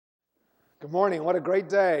Good morning. What a great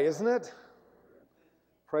day, isn't it?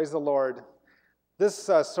 Praise the Lord. This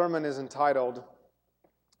sermon is entitled,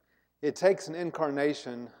 "It Takes an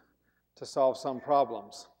Incarnation to Solve Some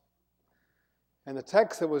Problems." And the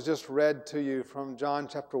text that was just read to you from John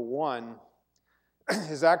chapter 1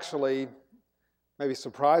 is actually, maybe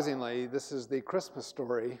surprisingly, this is the Christmas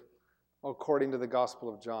story according to the Gospel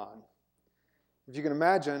of John. If you can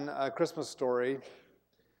imagine a Christmas story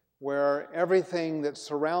where everything that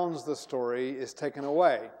surrounds the story is taken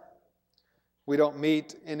away. We don't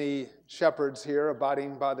meet any shepherds here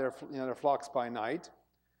abiding by their flocks by night.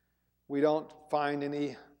 We don't find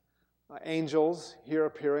any angels here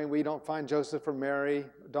appearing. We don't find Joseph or Mary,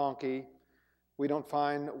 donkey. We don't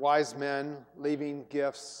find wise men leaving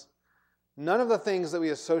gifts. None of the things that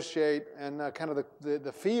we associate and kind of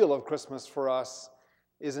the feel of Christmas for us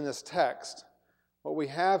is in this text. What we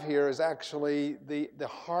have here is actually the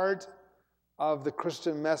heart of the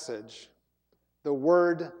Christian message. The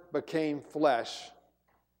Word became flesh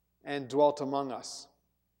and dwelt among us.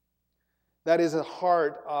 That is the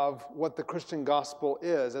heart of what the Christian gospel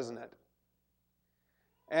is, isn't it?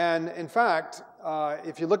 And in fact,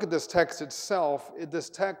 if you look at this text itself,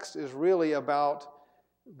 this text is really about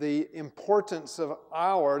the importance of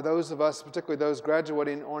those of us, particularly those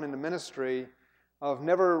graduating on into ministry, of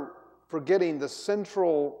never forgetting the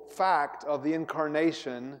central fact of the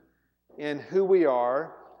incarnation in who we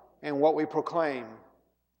are and what we proclaim.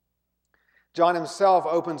 John himself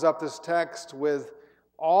opens up this text with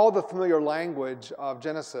all the familiar language of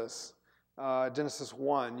Genesis. Genesis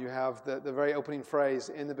 1, you have the very opening phrase,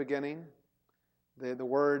 "in the beginning." The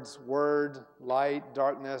words, word, light,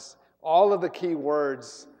 darkness, all of the key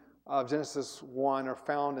words of Genesis 1 are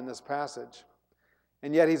found in this passage.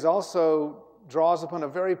 And yet he's also draws upon a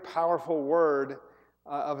very powerful word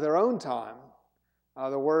of their own time,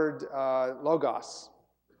 the word logos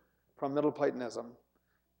from Middle Platonism.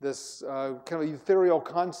 This kind of ethereal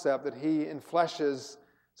concept that he enfleshes.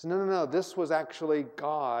 So no, this was actually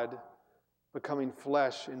God becoming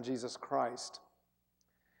flesh in Jesus Christ.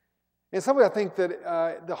 In some way, I think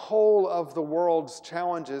that the whole of the world's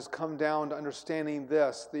challenges come down to understanding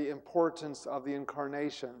this, the importance of the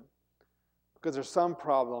incarnation. Because there's some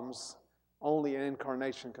problems only an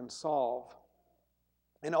incarnation can solve.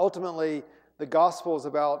 And ultimately, the gospel is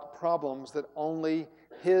about problems that only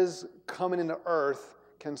His coming into earth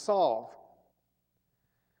can solve.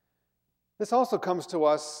 This also comes to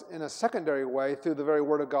us in a secondary way through the very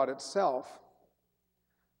Word of God itself.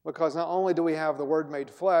 Because not only do we have the Word made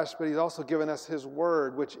flesh, but He's also given us His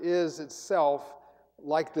Word, which is itself,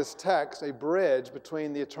 like this text, a bridge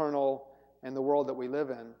between the eternal and the world that we live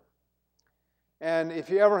in. And if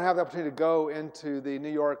you ever have the opportunity to go into the New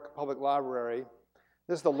York Public Library,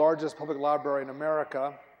 this is the largest public library in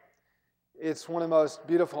America. It's one of the most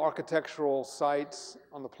beautiful architectural sites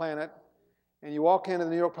on the planet. And you walk into the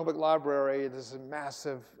New York Public Library, this is a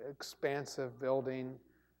massive, expansive building,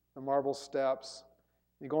 the marble steps.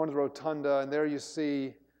 You go into the rotunda, and there you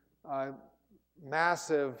see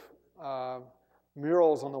massive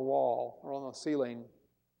murals on the wall or on the ceiling.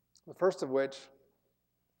 The first of which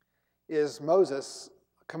is Moses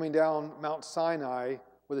coming down Mount Sinai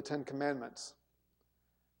with the Ten Commandments.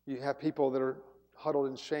 You have people that are huddled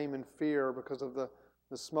in shame and fear because of the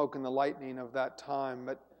smoke and the lightning of that time,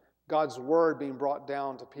 but God's Word being brought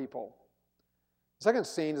down to people. The second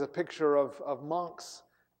scene is a picture of monks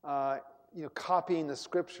copying the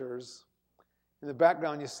Scriptures. In the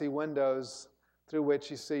background you see windows through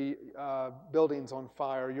which you see buildings on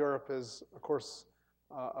fire. Europe is, of course,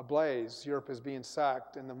 ablaze. Europe is being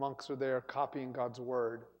sacked, and the monks are there copying God's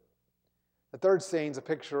Word. The third scene is a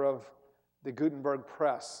picture of the Gutenberg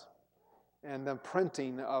press and the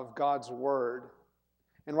printing of God's Word.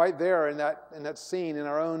 And right there in that scene, in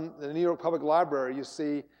the New York Public Library, you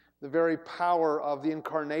see the very power of the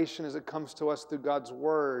incarnation as it comes to us through God's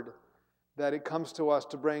Word, that it comes to us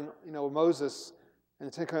to bring, Moses and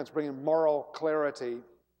the Ten Commandments bringing moral clarity.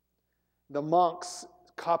 The monks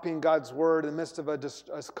copying God's Word in the midst of a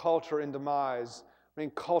culture in demise,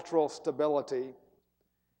 bringing cultural stability.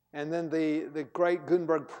 And then the great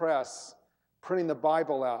Gutenberg press printing the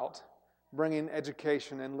Bible out, bringing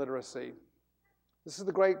education and literacy. This is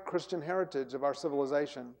the great Christian heritage of our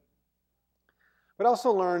civilization. But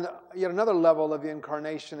also learn yet another level of the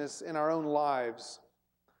incarnation is in our own lives.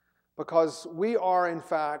 Because we are, in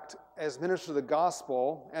fact, as ministers of the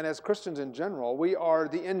gospel, and as Christians in general, we are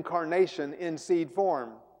the incarnation in seed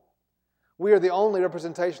form. We are the only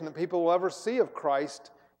representation that people will ever see of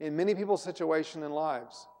Christ in many people's situation and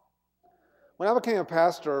lives. When I became a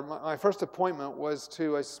pastor, my first appointment was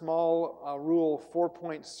to a small rural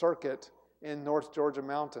 4-point circuit in North Georgia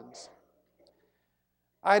mountains.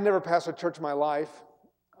 I had never pastored a church in my life.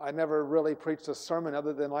 I never really preached a sermon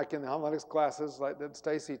other than like in the homiletics classes like that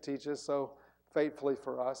Stacy teaches so faithfully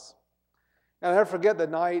for us. And I'll never forget the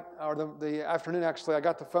night, or the afternoon actually, I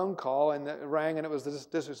got the phone call and it rang, and it was the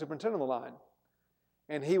district superintendent on the line.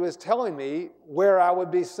 And he was telling me where I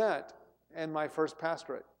would be sent in my first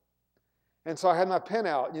pastorate. And so I had my pen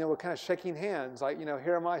out, we're kind of shaking hands, like,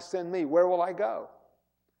 here am I, send me, where will I go?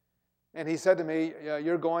 And he said to me,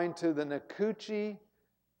 you're going to the Nakuchi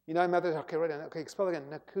United Methodist, okay, right down, okay, spell it again,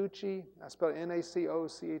 Nakuchi, I spelled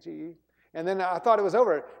Nacochee. And then I thought it was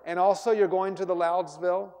over. And also you're going to the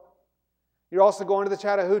Loudsville. You're also going to the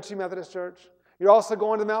Chattahoochee Methodist Church. You're also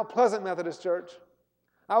going to the Mount Pleasant Methodist Church.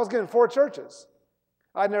 I was given 4 churches.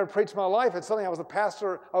 I'd never preached my life, and suddenly I was the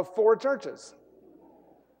pastor of 4 churches.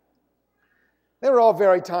 They were all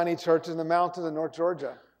very tiny churches in the mountains of North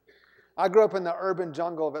Georgia. I grew up in the urban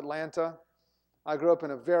jungle of Atlanta. I grew up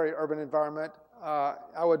in a very urban environment.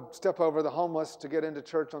 I would step over the homeless to get into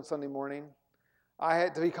church on Sunday morning. I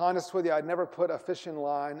had to be honest with you, I'd never put a fishing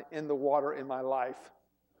line in the water in my life.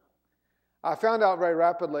 I found out very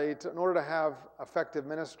rapidly, in order to have effective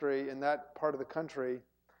ministry in that part of the country,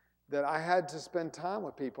 that I had to spend time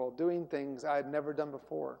with people doing things I had never done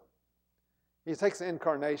before. It takes an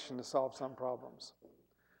incarnation to solve some problems.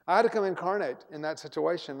 I had to come incarnate in that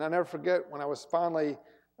situation. I'll never forget when I was finally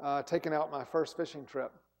taking out my first fishing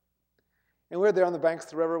trip. And we were there on the banks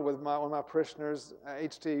of the river with one of my parishioners,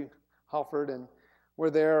 H.T. Halford, and we're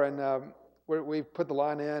there, and we put the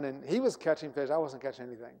line in, and he was catching fish. I wasn't catching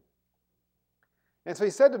anything. And so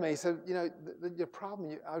he said to me, he said, the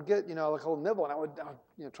problem, I would get, like a little nibble, and I would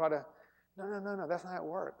try to, no, that's not how it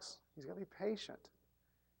works. He's got to be patient.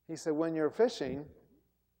 He said, when you're fishing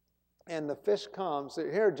and the fish comes, so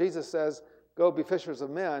here Jesus says, go be fishers of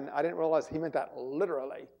men. I didn't realize he meant that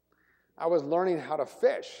literally. I was learning how to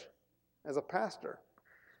fish as a pastor.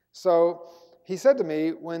 So he said to me,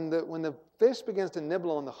 when the fish begins to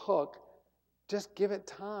nibble on the hook, just give it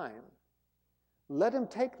time. Let him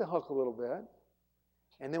take the hook a little bit.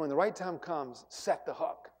 And then when the right time comes, set the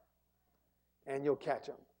hook. And you'll catch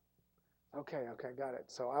him. Okay, got it.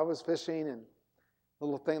 So I was fishing, and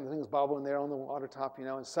the thing was bobbling there on the water top,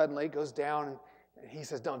 and suddenly it goes down, and he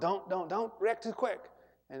says, don't react too quick.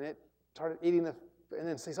 And it started eating and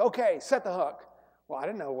then he says, okay, set the hook. Well, I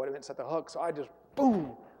didn't know what it meant, set the hook, so I just,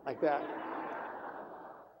 boom, like that.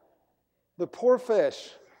 The poor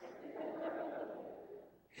fish,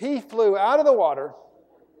 he flew out of the water.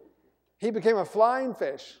 He became a flying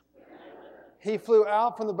fish. He flew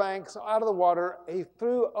out from the banks, out of the water. He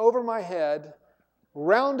flew over my head,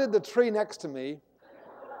 rounded the tree next to me.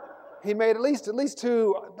 He made at least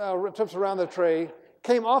 2 trips around the tree,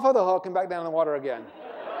 came off of the hook and back down in the water again.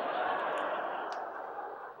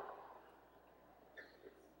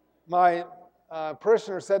 My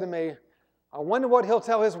parishioner said to me, I wonder what he'll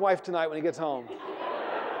tell his wife tonight when he gets home.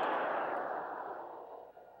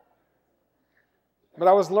 But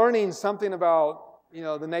I was learning something about,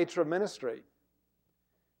 the nature of ministry.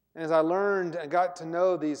 And as I learned and got to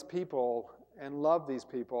know these people and love these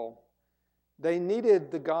people, they needed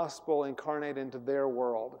the gospel incarnate into their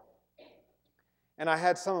world. And I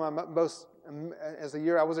had some of my most,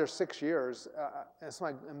 I was there 6 years, and some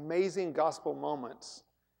of my amazing gospel moments.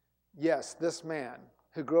 Yes, this man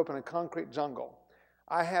who grew up in a concrete jungle.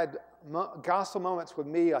 I had gospel moments with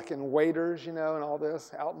me, like in waders, and all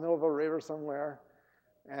this, out in the middle of a river somewhere.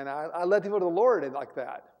 And I led people to the Lord like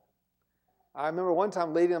that. I remember one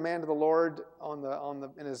time leading a man to the Lord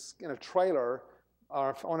in a trailer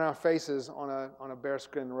on our faces on a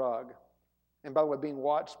bearskin rug. And by the way, being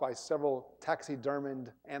watched by several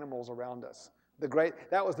taxidermied animals around us.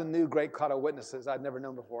 That was the new great cloud of witnesses I'd never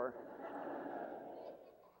known before.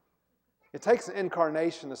 It takes an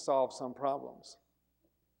incarnation to solve some problems.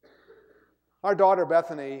 Our daughter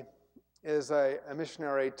Bethany is a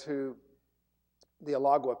missionary to the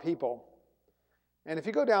Alagua people. And if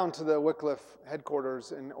you go down to the Wycliffe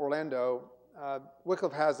headquarters in Orlando,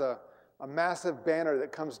 Wycliffe has a massive banner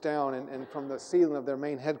that comes down and from the ceiling of their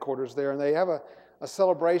main headquarters there, and they have a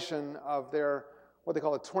celebration of their, what they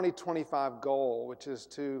call a 2025 goal, which is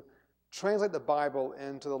to translate the Bible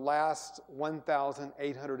into the last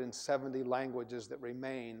 1,870 languages that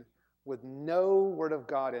remain with no Word of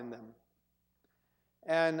God in them.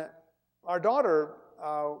 And our daughter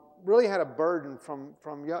really had a burden from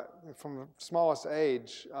smallest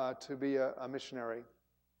age to be a missionary.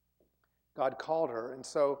 God called her, and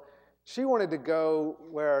so she wanted to go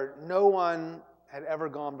where no one had ever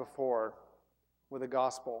gone before with the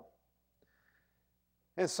gospel.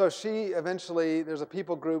 And so she eventually, there's a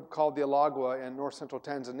people group called the Alagua in north central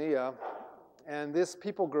Tanzania, And this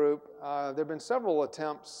people group, there have been several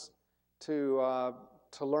attempts to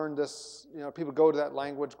learn this. People go to that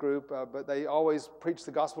language group, but they always preach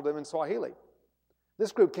the gospel to them in Swahili.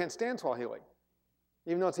 This group can't stand Swahili.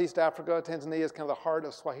 Even though it's East Africa, Tanzania is kind of the heart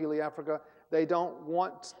of Swahili Africa. They don't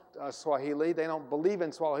want Swahili. They don't believe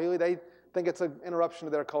in Swahili. They think it's an interruption to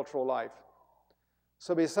their cultural life.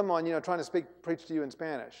 So be someone, trying to preach to you in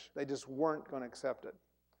Spanish. They just weren't going to accept it.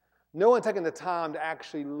 No one taking the time to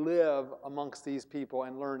actually live amongst these people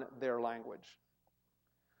and learn their language.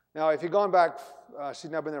 Now, if you're going back, she's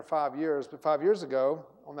now been there 5 years, but 5 years ago,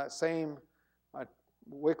 on that same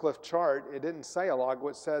Wycliffe chart, it didn't say Alagwa,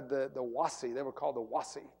 it said the Wasi. They were called the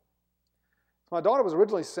Wasi. So my daughter was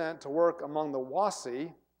originally sent to work among the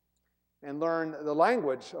Wasi and learn the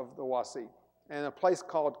language of the Wasi in a place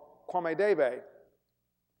called Kwame Debe.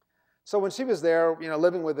 So when she was there,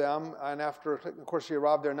 living with them, and after, of course, she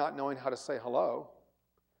arrived there not knowing how to say hello,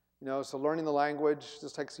 so learning the language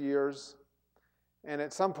just takes years. And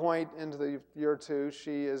at some point into the year or two,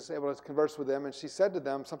 she is able to converse with them, and she said to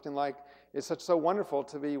them something like, "It's so wonderful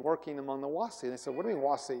to be working among the Wasi." And they said, "What do you mean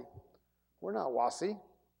Wasi? We're not Wasi."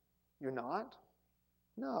 "You're not?"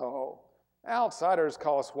 "No. Outsiders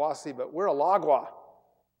call us Wasi, but we're Alagwa.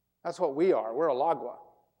 That's what we are. We're Alagwa."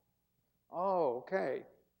 "Oh, okay.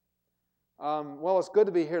 Well, it's good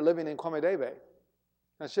to be here living in Kwame Debe."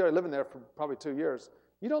 Now, she already living there for probably 2 years.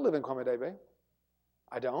 "You don't live in Kwame Debe."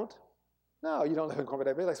 "I don't." "No, you don't live in Kwame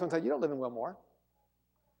Debe." Like someone said, "You don't live in Wilmore."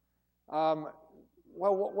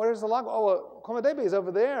 "Well, where's the Alagwa?" "Oh, Kwame Debe is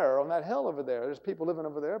over there, on that hill over there. There's people living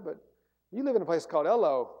over there, but you live in a place called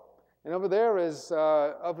Elo. And over there is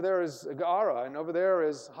Agara, and over there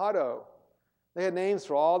is Hado." They had names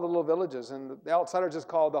for all the little villages, and the outsiders just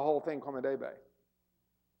called the whole thing Kwame Debe.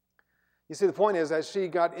 You see, the point is, as she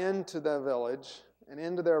got into the village and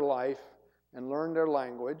into their life and learned their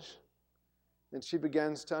language, then she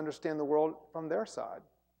begins to understand the world from their side,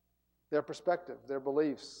 their perspective, their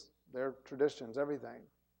beliefs, their traditions, everything.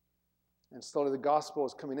 And slowly the gospel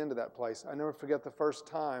is coming into that place. I never forget the first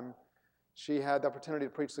time she had the opportunity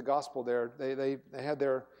to preach the gospel there. They had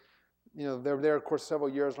their, they were there, of course, several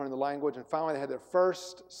years learning the language, and finally they had their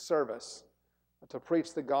first service to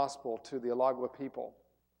preach the gospel to the Alagwa people.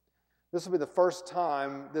 This will be the first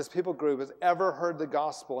time this people group has ever heard the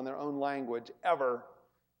gospel in their own language, ever,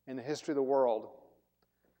 in the history of the world.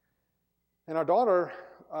 And our daughter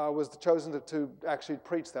was chosen to actually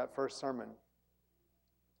preach that first sermon.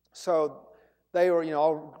 So they were,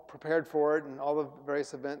 all prepared for it and all the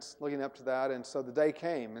various events leading up to that. And so the day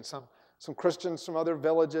came, and some Christians from other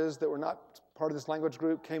villages that were not part of this language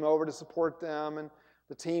group came over to support them. And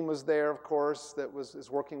the team was there, of course, that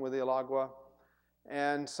is working with the Alagwa.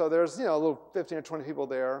 And so there's, a little 15 or 20 people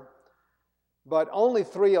there. But only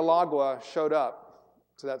 3 Alagwa showed up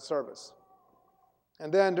to that service.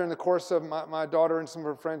 And then during the course of my daughter and some of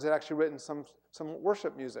her friends had actually written some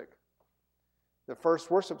worship music. The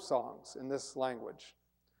first worship songs in this language.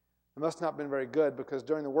 It must not have been very good because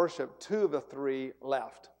during the worship, 2 of the 3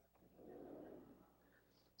 left.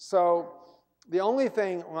 So the only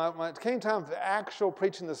thing, when it came time for the actual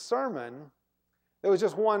preaching the sermon, there was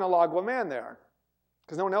just one Alagwa man there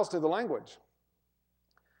because no one else knew the language.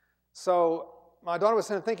 So my daughter was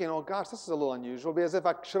sitting thinking, "Oh gosh, this is a little unusual." It'd be as if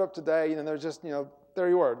I showed up today and there's just, there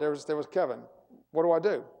you were. There was Kevin. What do I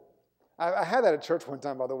do? I had that at church one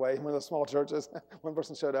time, by the way, in one of those small churches. One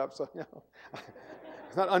person showed up, so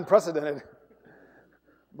it's not unprecedented.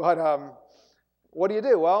 But what do you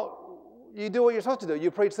do? Well, you do what you're supposed to do.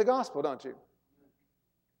 You preach the gospel, don't you?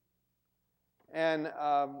 And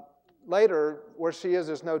later, where she is,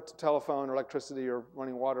 there's no telephone or electricity or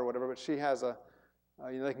running water or whatever, but she has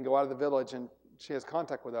they can go out of the village, and she has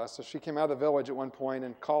contact with us. So she came out of the village at one point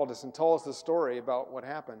and called us and told us the story about what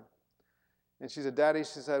happened. And she said, "Daddy,"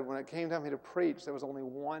 she said, "when it came time for me to preach, there was only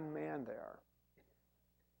one man there."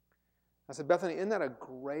 I said, "Bethany, isn't that a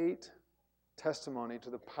great testimony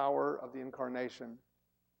to the power of the incarnation?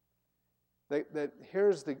 That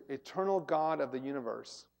here's the eternal God of the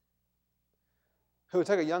universe who would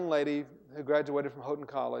take a young lady who graduated from Houghton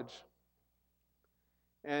College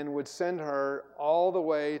and would send her all the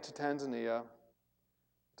way to Tanzania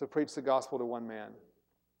to preach the gospel to one man."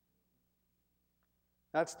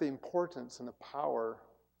 That's the importance and the power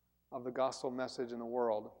of the gospel message in the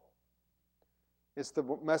world. It's the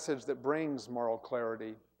message that brings moral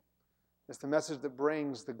clarity. It's the message that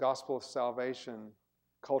brings the gospel of salvation,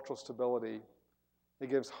 cultural stability. It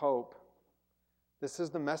gives hope. This is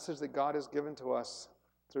the message that God has given to us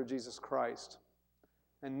through Jesus Christ.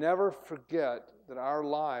 And never forget that our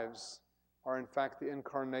lives are in fact the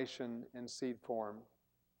incarnation in seed form.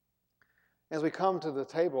 As we come to the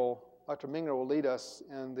table Dr. Mingler will lead us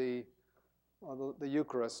in the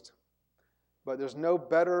Eucharist. But there's no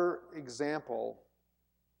better example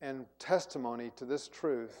and testimony to this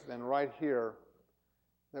truth than right here,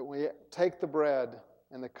 that we take the bread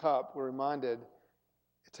and the cup, we're reminded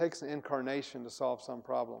it takes an incarnation to solve some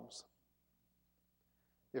problems.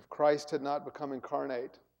 If Christ had not become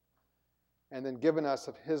incarnate and then given us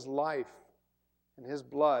of his life and his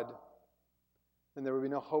blood, then there would be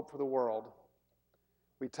no hope for the world.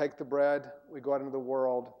 We take the bread, we go out into the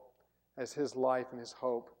world as his life and his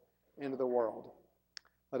hope into the world.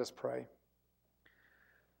 Let us pray.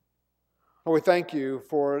 Lord, we thank you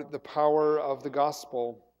for the power of the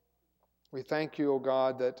gospel. We thank you, O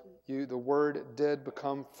God, that the Word did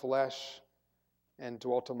become flesh and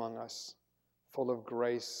dwelt among us, full of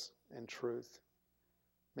grace and truth.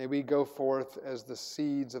 May we go forth as the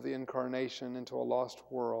seeds of the incarnation into a lost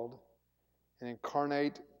world and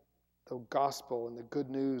incarnate the gospel and the good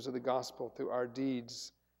news of the gospel through our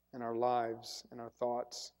deeds and our lives and our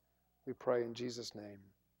thoughts. We pray in Jesus' name.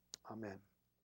 Amen.